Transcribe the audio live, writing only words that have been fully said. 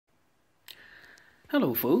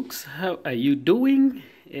Hello folks, how are you doing?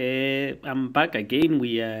 I'm back again.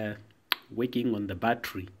 We are working on the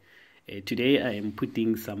battery. Today I am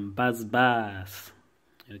putting some Busbars,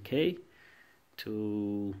 okay,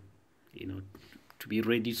 to to be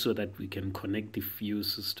ready so that we can connect the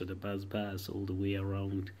fuses to the Busbars all the way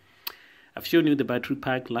around. I've shown you the battery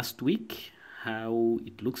pack last week, how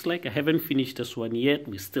it looks like. I haven't finished this one yet.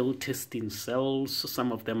 We're still testing cells.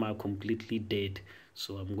 Some of them are completely dead.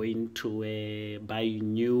 So I'm going to buy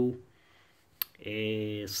new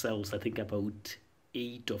cells. I think about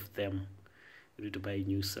 8 of them. I need to buy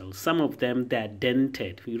new cells. Some of them, they're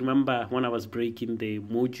dented. You remember when I was breaking the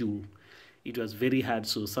module, it was very hard.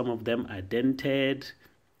 So some of them are dented.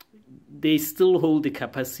 They still hold the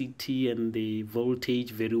capacity and the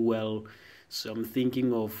voltage very well. So I'm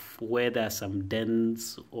thinking of where there are some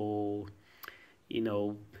dents or,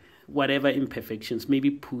 whatever imperfections, maybe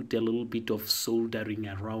put a little bit of soldering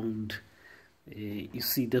around. You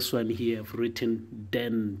see this one here, I've written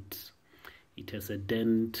dent. It has a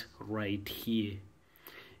dent right here.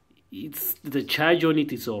 It's the charge on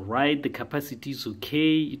it is all right. The capacity is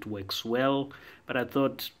okay. It works well. But I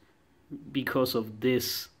thought because of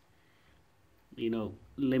this,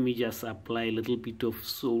 let me just apply a little bit of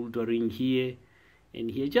soldering here and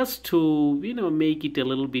here just to, make it a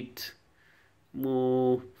little bit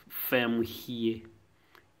more firm here.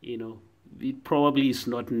 It probably is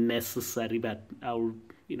not necessary, but I'll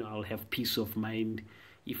have peace of mind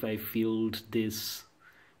if I filled this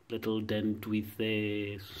little dent with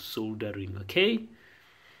the soldering. Okay,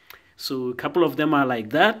 so a couple of them are like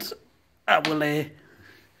that. I will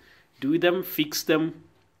do them, fix them,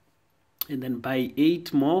 and then buy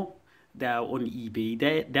 8 more. They are on eBay.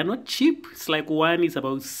 They're not cheap. It's like one is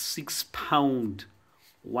about £6,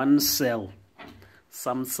 one cell.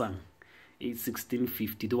 Samsung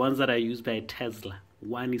A1650. The ones that are used by Tesla,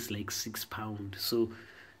 one is like £6. So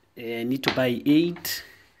I need to buy 8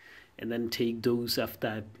 and then take those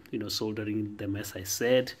after soldering them, as I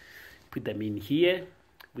said, put them in here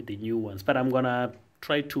with the new ones. But I'm gonna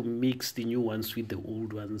try to mix the new ones with the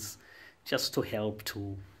old ones just to help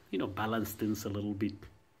to balance things a little bit.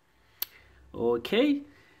 Okay,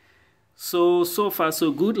 so far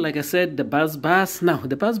so good. Like I said, the Busbars. Now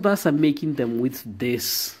the Busbars, I'm making them with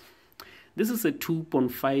this. This is a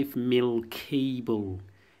 2.5mm cable,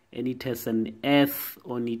 and it has an earth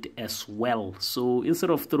on it as well. So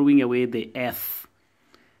instead of throwing away the earth,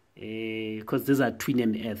 because these are twin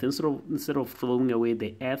and earth, instead of throwing away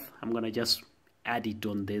the earth, I'm gonna just add it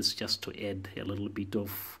on this just to add a little bit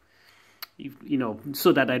of,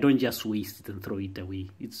 so that I don't just waste it and throw it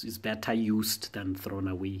away. It's better used than thrown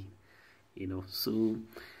away. So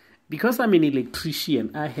because I'm an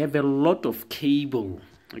electrician, I have a lot of cable.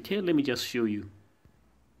 Okay, let me just show you.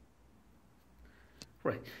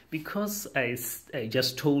 Right, because I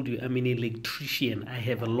just told you I'm an electrician, I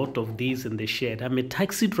have a lot of these in the shed. I'm a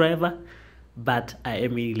taxi driver, but I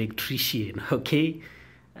am an electrician. Okay,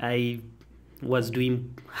 I was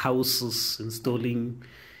doing houses, installing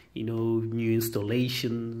new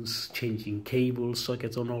installations, changing cables,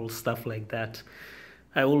 sockets, and all stuff like that.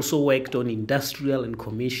 I also worked on industrial and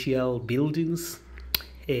commercial buildings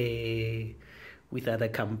with other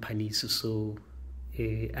companies. So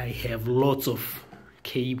I have lots of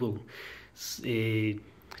cable,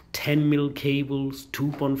 10mm cables,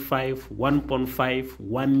 2.5, 1.5,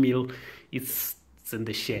 1mm. It's in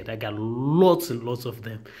the shed. I got lots and lots of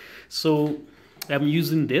them. So I'm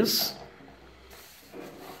using this.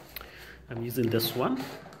 I'm using this one.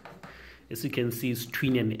 As you can see, it's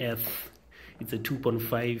twin and earth. It's a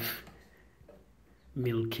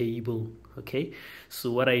 2.5mm cable. Okay,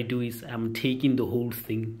 so what I do is I'm taking the whole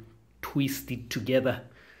thing, twist it together.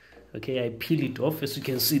 Okay, I peel it off. As you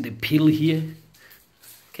can see, the peel here.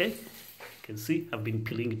 Okay, you can see I've been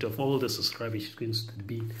peeling it off. All this is rubbish. It's going to the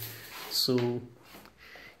bin. So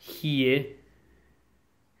here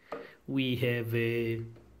we have a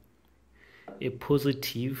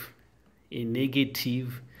positive, a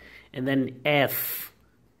negative, and then F.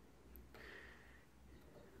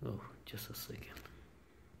 Oh, just a second.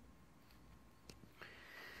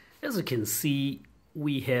 As you can see,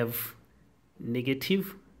 we have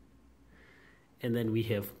negative and then we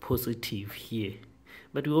have positive here.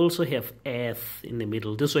 But we also have earth in the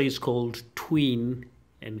middle. This way is called twin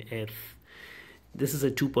and earth. This is a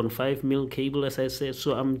 2.5mm cable, as I said.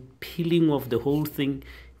 So I'm peeling off the whole thing,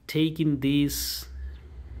 taking this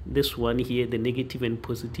one here, the negative and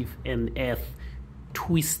positive and earth,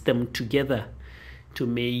 twist them together to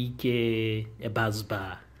make a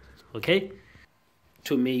Busbar. Okay,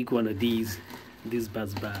 to make one of these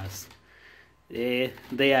Busbars.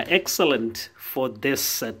 They are excellent for this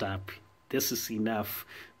setup this is enough.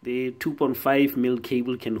 The 2.5 mil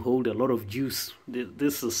cable can hold a lot of juice.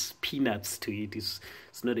 This is peanuts to it. It's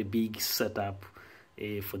not a big setup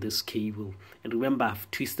for this cable. And remember, I've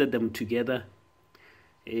twisted them together,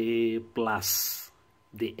 plus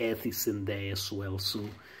the earth is in there as well. So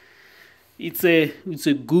it's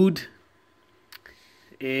a good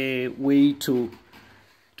way to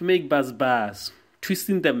make bus bars.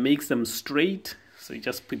 Twisting them makes them straight, so you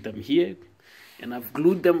just put them here, and I've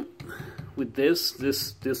glued them with this.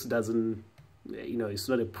 This doesn't, it's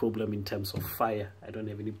not a problem in terms of fire. I don't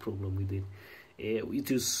have any problem with it.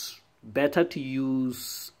 It is better to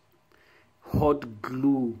use hot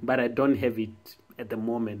glue, but I don't have it at the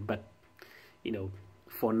moment. But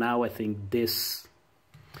for now, I think this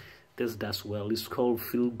does well. It's called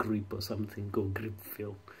fill grip or something, go grip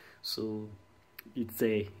fill. So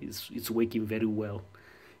it's working very well.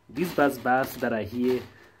 These bus bars that are here,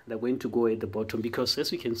 they're going to go at the bottom, because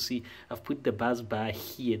as you can see, I've put the bus bar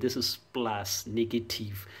here. This is plus,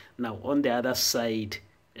 negative. Now on the other side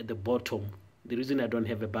at the bottom, the reason I don't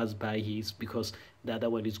have a bus bar here is because the other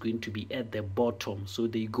one is going to be at the bottom, so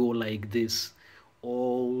they go like this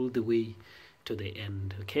all the way to the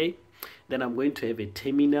end. Okay, then I'm going to have a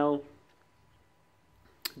terminal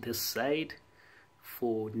this side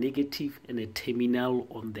for negative and a terminal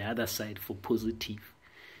on the other side for positive.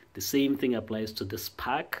 The same thing applies to this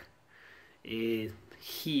pack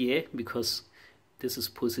here, because this is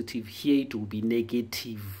positive. Here it will be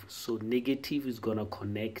negative, so negative is gonna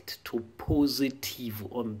connect to positive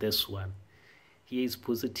on this one. Here is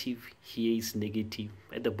positive, here is negative.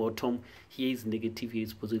 At the bottom, here is negative, here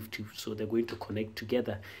is positive, so they're going to connect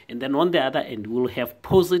together. And then on the other end, we'll have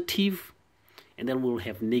positive, and then we'll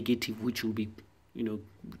have negative, which will be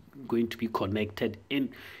going to be connected in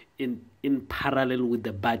parallel with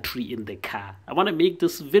the battery in the car. I want to make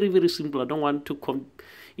this very, very simple. I don't want to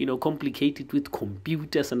complicate it with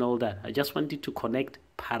computers and all that. I just want it to connect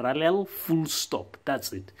parallel, full stop.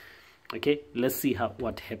 That's it. Okay, let's see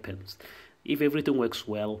what happens. If everything works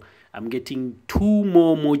well, I'm getting 2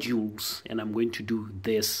 more modules, and I'm going to do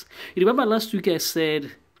this. You remember last week I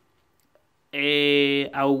said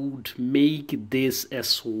I would make this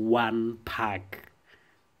as one pack.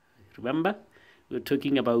 Remember, we were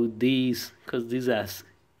talking about these, because these are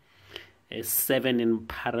 7 in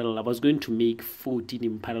parallel. I was going to make 14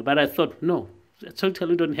 in parallel, but I thought, no, I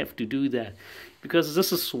totally don't have to do that, because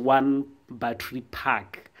this is one battery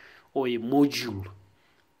pack or a module.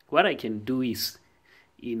 What I can do is,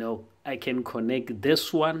 I can connect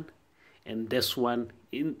this one and this one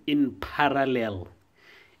in parallel.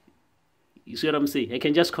 You see what I'm saying? I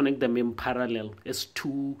can just connect them in parallel as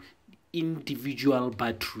 2 individual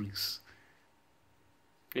batteries.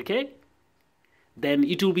 Okay? Then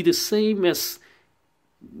it will be the same as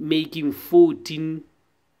making 14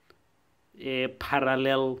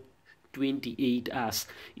 parallel 28 as.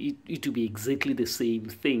 It will be exactly the same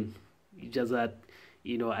thing. It's just that,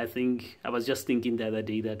 I think I was just thinking the other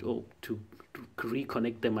day that, to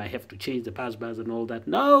reconnect them, I have to change the bus bars and all that.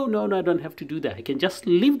 No, I don't have to do that. I can just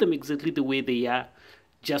leave them exactly the way they are.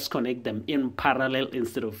 Just connect them in parallel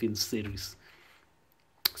instead of in series.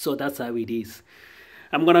 So that's how it is.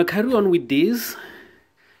 I'm gonna carry on with this,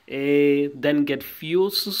 then get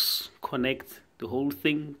fuses, connect the whole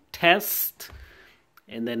thing, test,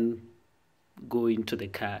 and then go into the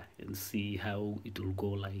car and see how it will go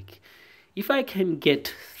like. If I can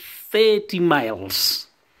get 30 miles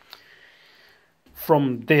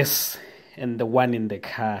from this and the one in the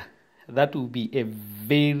car, that will be a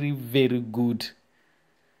very, very good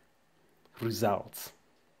result.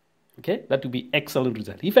 Okay, that will be excellent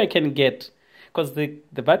result. If I can get, because the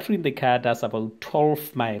battery in the car does about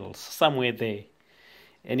 12 miles, somewhere there,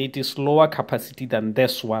 and it is lower capacity than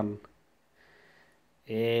this one.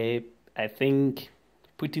 I think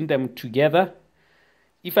putting them together,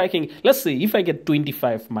 if I can, let's say if I get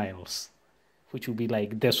 25 miles, which will be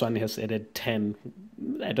like this one has added 10.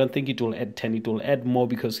 I don't think it will add 10. It will add more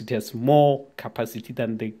because it has more capacity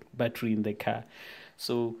than the battery in the car.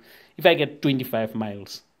 So if I get 25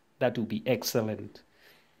 miles, that will be excellent.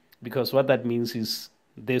 Because what that means is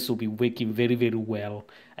this will be working very, very well.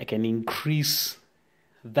 I can increase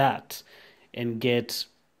that and get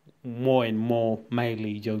more and more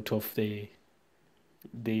mileage out of the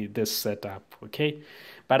setup. Okay,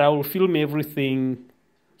 but I will film everything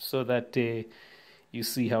so that you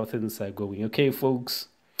see how things are going. Okay, folks,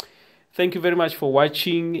 thank you very much for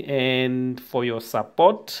watching and for your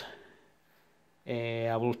support.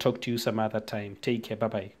 I will talk to you some other time. Take care. Bye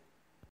bye.